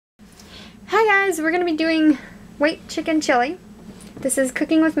Hi guys, we're going to be doing white chicken chili. This is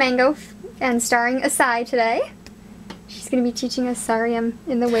cooking with mango and starring Acai today. She's going to be teaching us. Sorry, I'm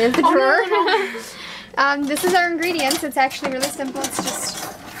in the way of the drawer. No. This is our ingredients. It's actually really simple. It's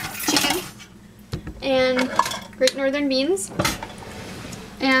just chicken and Great Northern beans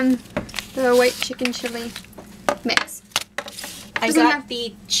and the white chicken chili mix. I got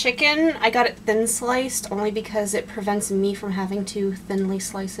the chicken, I got it thin sliced only because it prevents me from having to thinly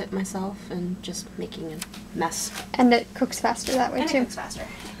slice it myself and just making a mess. And it cooks faster that way too. And it cooks faster.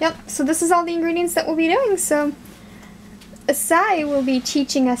 Yep, so this is all the ingredients that we'll be doing. So Acai will be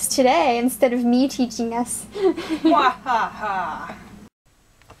teaching us today instead of me teaching us. Wahaha!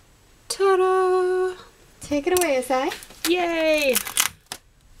 Ta-da! Take it away, Acai. Yay!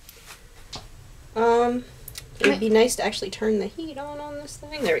 It would be nice to actually turn the heat on this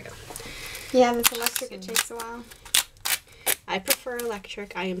thing. There we go. Yeah, this electric, it takes a while. I prefer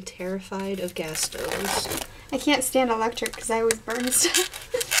electric. I am terrified of gas stoves. I can't stand electric because I always burn stuff.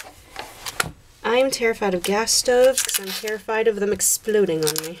 I am terrified of gas stoves because I'm terrified of them exploding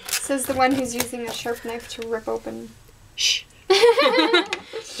on me. Says the one who's using a sharp knife to rip open. Shh.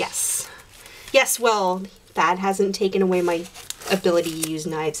 Yes. Yes, well, that hasn't taken away my ability to use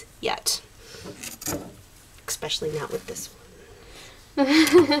knives yet. Especially not with this one.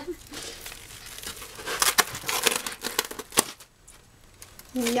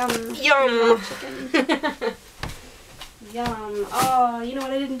 Yum. Yum. Yum. Oh, you know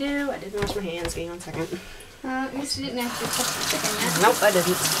what I didn't do? I didn't wash my hands. Give me 1 second. At least you didn't actually touch the chicken yet. Nope, I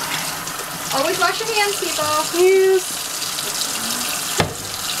didn't. Always wash your hands, people. Yes.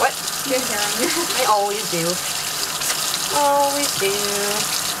 What? Good hearing. I always do. Always do.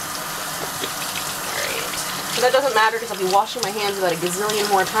 But that doesn't matter because I'll be washing my hands about a gazillion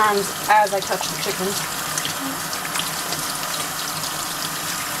more times as I touch the chicken.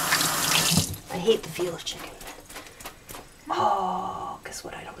 I hate the feel of chicken. Oh, guess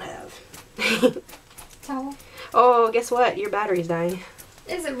what I don't have? Towel. Oh, guess what? Your battery's dying.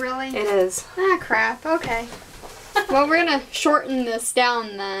 Is it really? It is. Ah, crap. Okay. Well, we're going to shorten this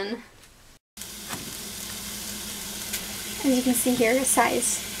down then. As you can see here,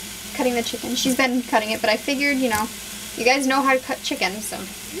 Acai's cutting the chicken. She's been cutting it, but I figured, you know, you guys know how to cut chicken, so.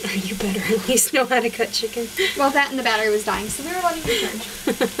 You better at least know how to cut chicken. Well, that and the battery was dying, so we were letting her turn.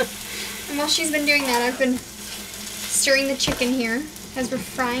 And while she's been doing that, I've been stirring the chicken here as we're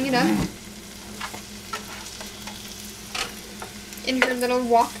frying it up. In her little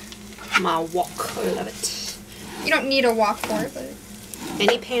wok. My wok. I love it. You don't need a wok for it, but.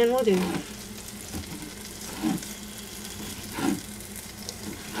 Any pan will do.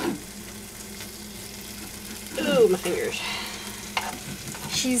 Ooh, my fingers.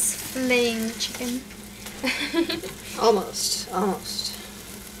 She's filleting the chicken. Almost.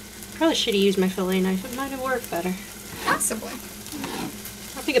 Probably should have used my fillet knife. It might have worked better. Possibly.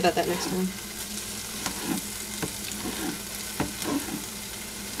 I'll think about that next time.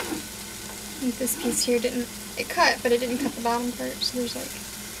 I think this piece here didn't, it cut, but it didn't cut the bottom part, so there's like...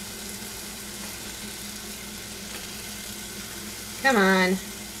 Come on.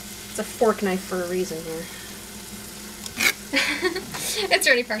 It's a fork knife for a reason here. It's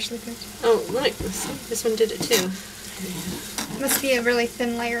already partially cooked. Oh, look. This one did it too. Must be a really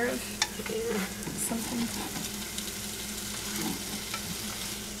thin layer of something.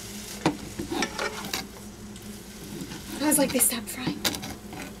 I was like, they stopped frying.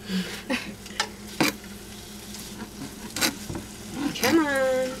 Come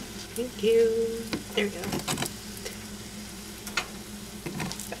on. Thank you. There we go.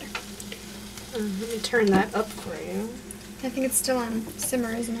 Better. Let me turn that up for you. I think it's still on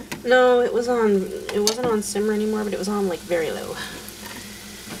simmer, isn't it? No, it wasn't on simmer anymore, but it was on like very low.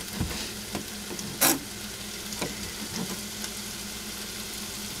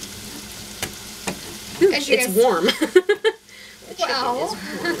 Ooh, it's warm. Wow.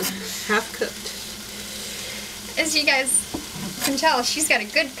 Half cooked. As you guys can tell, she's got a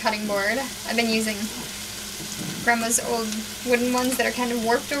good cutting board. I've been using Grandma's old wooden ones that are kind of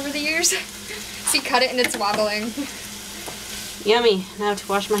warped over the years. So you cut it and it's wobbling. Yummy. Now I have to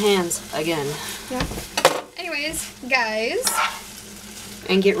wash my hands again. Yeah. Anyways, guys.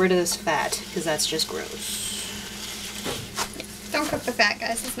 And get rid of this fat, because that's just gross. Yeah. Don't cook the fat,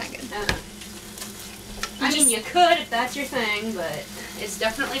 guys. It's not good. I mean, you could if that's your thing, but it's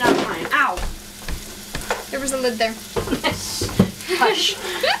definitely not mine. Ow! There was a lid there. Hush.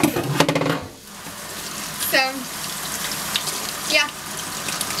 So, yeah.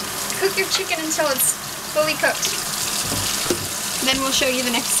 Cook your chicken until it's fully cooked. Then we'll show you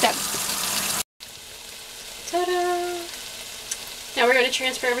the next step. Ta-da! Now we're going to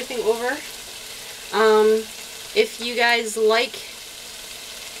transfer everything over If you guys like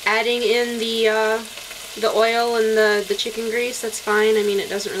adding in the oil and the chicken grease, that's fine. I mean, it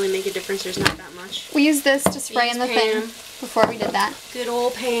doesn't really make a difference. There's not that much. We used this to spray in the thing before we did that. Good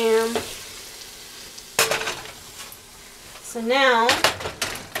old Pam. So now,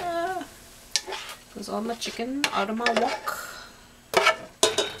 there's all my chicken out of my wok.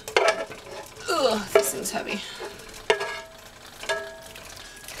 Ugh, this thing's heavy.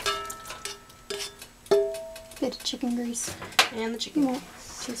 Bit of chicken grease. And the chicken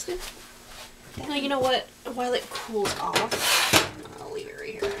grease. Taste it? Well, you know what? While it cools off, I'll leave it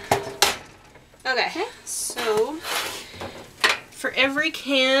right here. Okay, so for every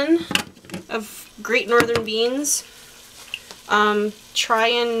can of Great Northern beans, try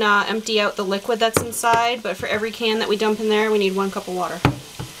and empty out the liquid that's inside, but for every can that we dump in there, we need 1 cup of water.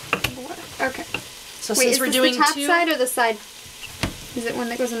 Okay. So wait, since we're doing the top two, side or the side? Is it one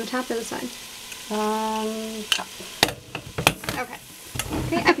that goes on the top or the side? top. Okay.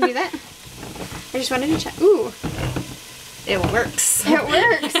 Okay, I can do that. I just wanted to check. Ooh. It works. It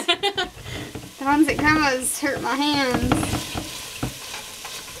works. The ones that Grandma's hurt my hands.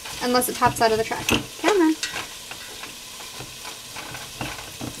 Unless the top side of the track. Come on.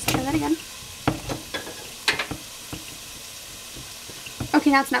 Let's try that again.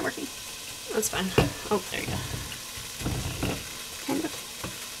 Okay, now it's not working. That's fine. Oh, there you go. Kind of.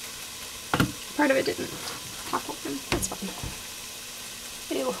 Part of it didn't pop open. That's fine.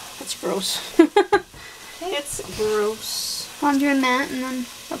 Ew, that's gross. It's gross. Well, I'm doing that and then,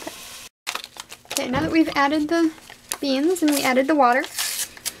 okay. Okay, now that we've added the beans and we added the water.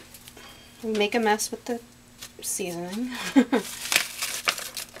 We make a mess with the seasoning.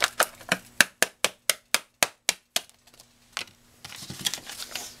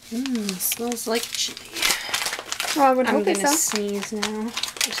 Smells like chili. Well, I would I'm hope gonna so. sneeze now.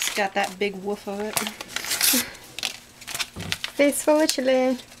 I just got that big woof of it. Face full of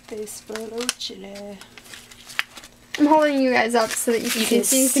chili. Face full of chili. I'm holding you guys up so that you can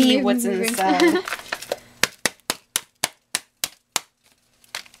see what's inside.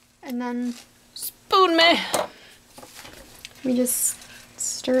 And then Spoon me. we just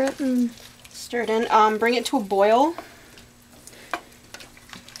stir it and Stir it in. Bring it to a boil.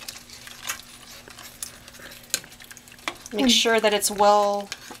 Make sure that it's well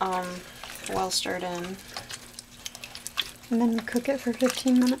stirred in. and then cook it for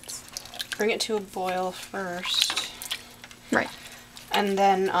 15 minutes. Bring it to a boil first. Right. And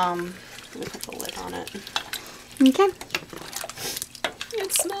then we put the lid on it. Okay.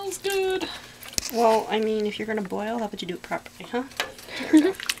 It smells good. Well, I mean, if you're gonna boil, how about you do it properly, huh? There we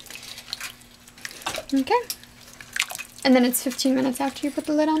go. Okay. And then it's 15 minutes after you put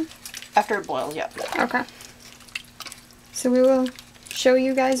the lid on? After it boils, yep. Okay. So we will show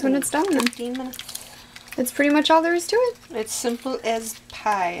you guys when it's done then. 15 minutes. That's pretty much all there is to it. It's simple as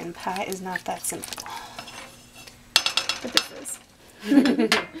pie, and pie is not that simple. But this is.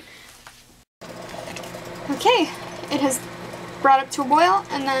 Okay. It has brought up to a boil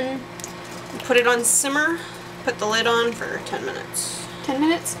and then Put it on simmer, put the lid on for 10 minutes. 10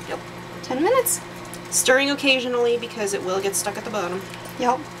 minutes? Yep. 10 minutes? Stirring occasionally because it will get stuck at the bottom.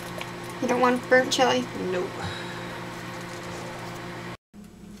 Yep. You don't want burnt chili. Nope.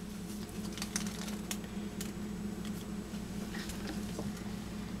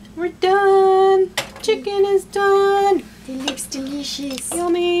 We're done! Chicken is done! It looks delicious.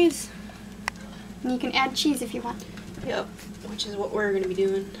 Yummies! And you can add cheese if you want. Yep, which is what we're going to be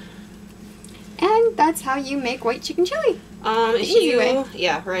doing. And that's how you make white chicken chili. If easy you, way.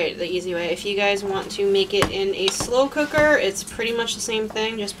 Yeah, right, the easy way. If you guys want to make it in a slow cooker, it's pretty much the same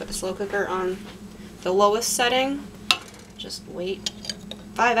thing. Just put the slow cooker on the lowest setting. Just wait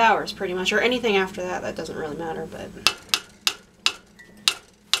 5 hours pretty much, or anything after that. That doesn't really matter, but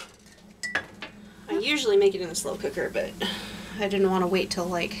I usually make it in a slow cooker, but I didn't want to wait till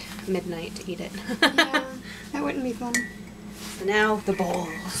like midnight to eat it. Yeah, that wouldn't be fun. So now the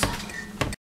bowls.